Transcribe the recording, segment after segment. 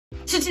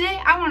So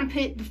today I want to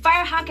pit the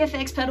Firehawk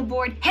FX pedal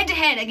board head to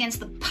head against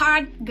the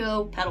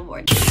PodGO pedal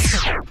board.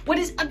 What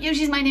is up,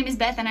 Yoshis? My name is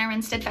Beth and I run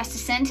Steadfast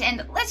Ascent,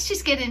 and let's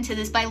just get into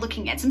this by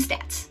looking at some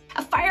stats.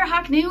 A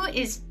Firehawk new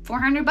is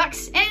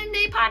 $400 and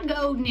a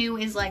PodGO new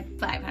is like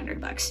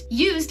 $500.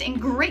 Used in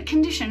great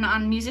condition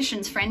on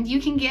Musician's Friend,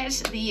 you can get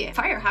the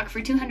Firehawk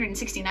for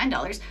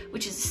 $269,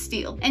 which is a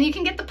steal. And you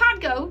can get the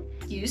PodGO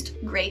used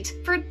great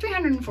for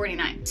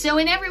 $349. So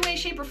in every way,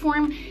 shape, or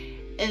form,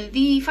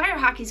 the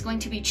Firehawk is going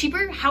to be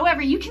cheaper.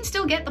 However, you can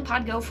still get the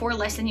PodGO for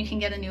less than you can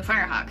get a new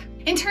Firehawk.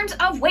 In terms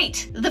of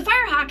weight, the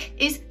Firehawk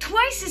is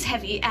twice as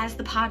heavy as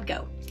the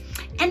PodGO.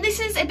 And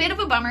this is a bit of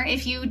a bummer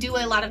if you do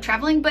a lot of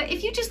traveling, but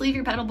if you just leave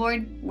your pedal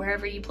board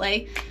wherever you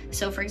play,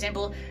 so for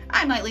example,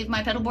 I might leave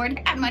my pedal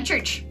board at my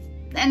church,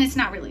 and it's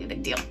not really a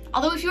big deal.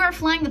 Although if you are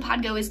flying, the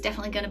PodGO is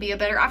definitely going to be a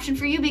better option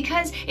for you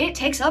because it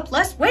takes up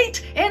less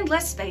weight and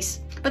less space.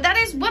 But that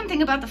is one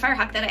thing about the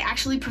Firehawk that I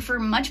actually prefer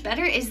much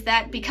better, is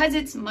that because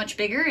it's much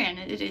bigger and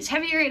it is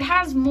heavier, it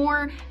has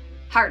more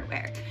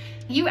hardware.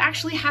 You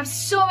actually have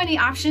so many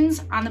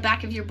options on the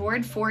back of your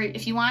board for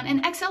if you want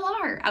an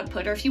XLR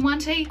output, or if you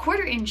want a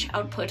 1/4 inch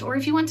output, or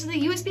if you want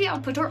the USB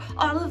output, or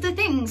all of the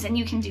things, and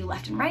you can do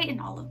left and right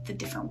in all of the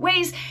different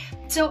ways.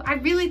 So I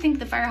really think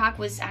the Firehawk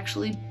was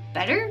actually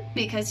better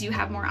because you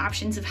have more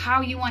options of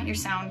how you want your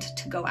sound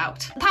to go out.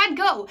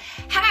 PodGO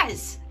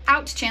has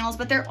out channels,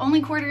 but they're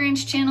only 1/4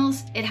 inch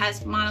channels. It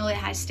has mono, it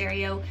has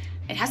stereo,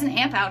 it has an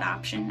amp out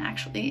option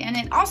actually, and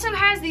it also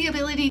has the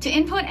ability to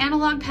input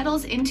analog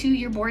pedals into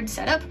your board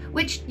setup,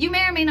 which you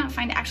may or may not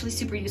find actually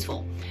super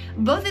useful.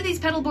 Both of these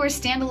pedal boards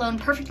stand alone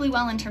perfectly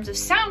well in terms of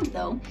sound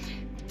though.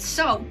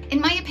 So,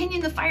 in my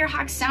opinion, the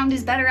Firehawk's sound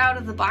is better out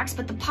of the box,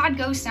 but the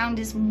PodGO sound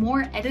is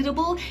more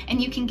editable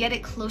and you can get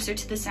it closer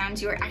to the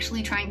sounds you're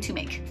actually trying to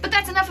make. But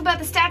that's enough about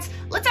the stats.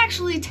 Let's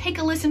actually take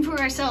a listen for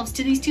ourselves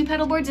to these two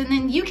pedal boards, and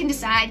then you can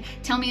decide,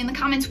 tell me in the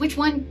comments which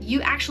one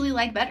you actually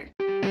like better.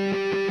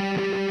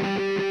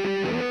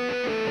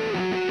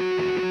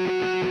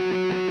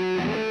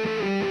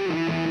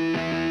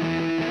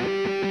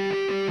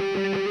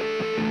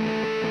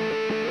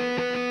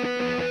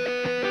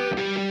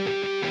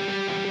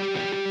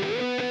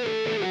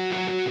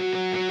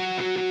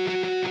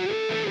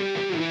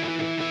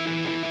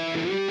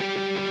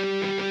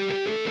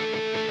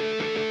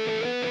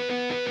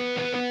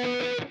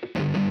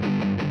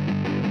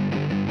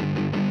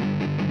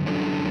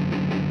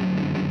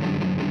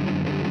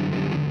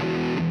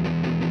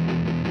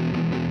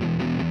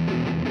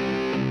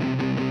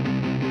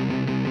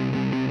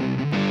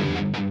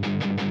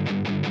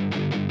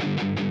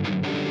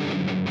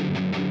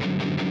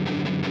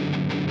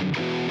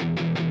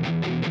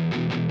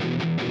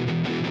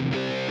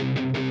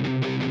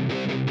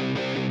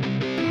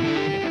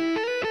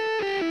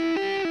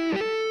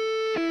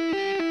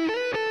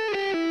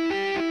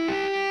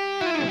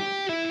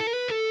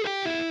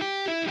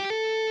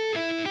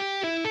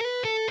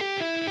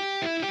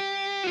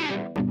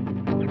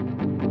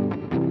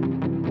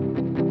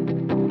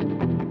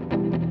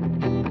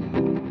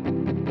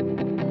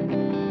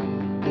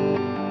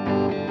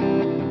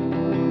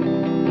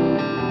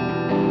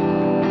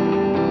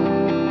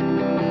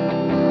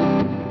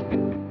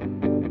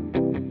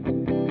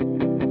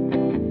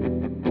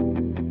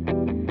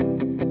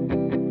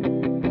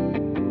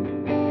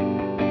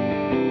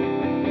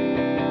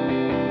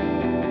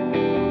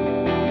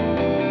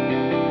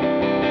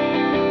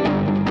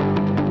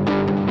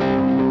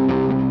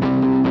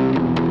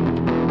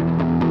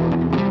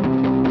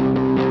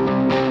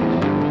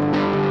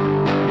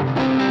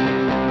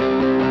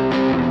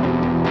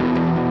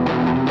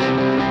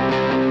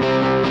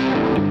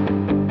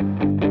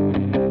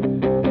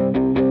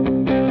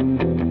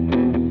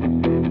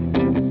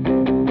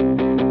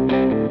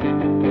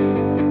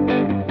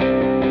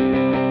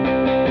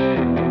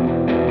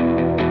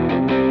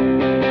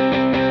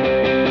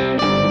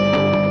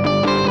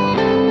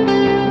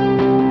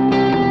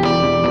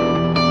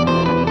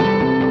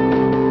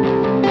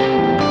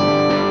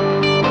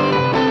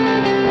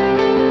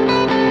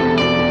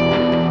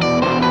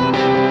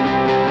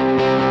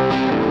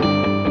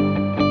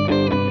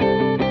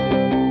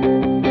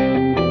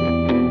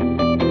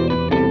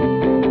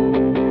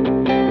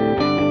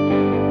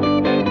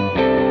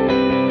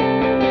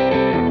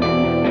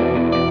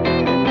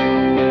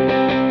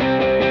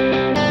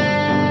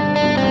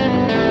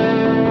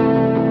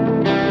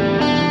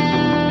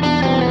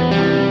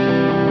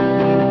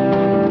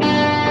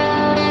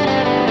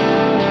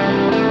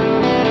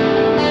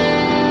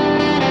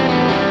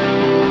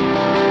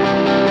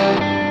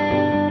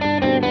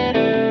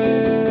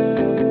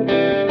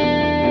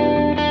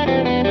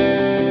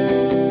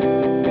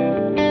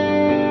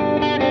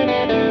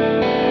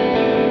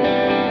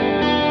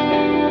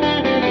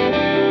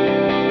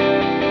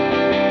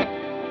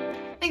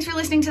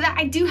 listening to that.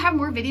 I do have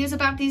more videos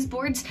about these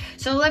boards,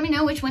 so let me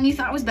know which one you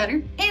thought was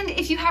better. And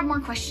if you have more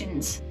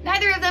questions.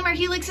 Neither of them are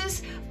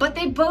Helixes, but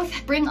they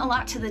both bring a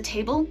lot to the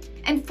table.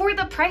 And for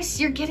the price,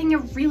 you're getting a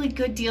really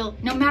good deal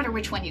no matter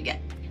which one you get.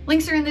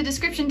 Links are in the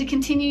description to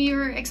continue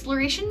your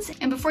explorations.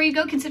 And before you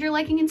go, consider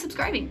liking and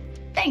subscribing.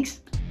 Thanks.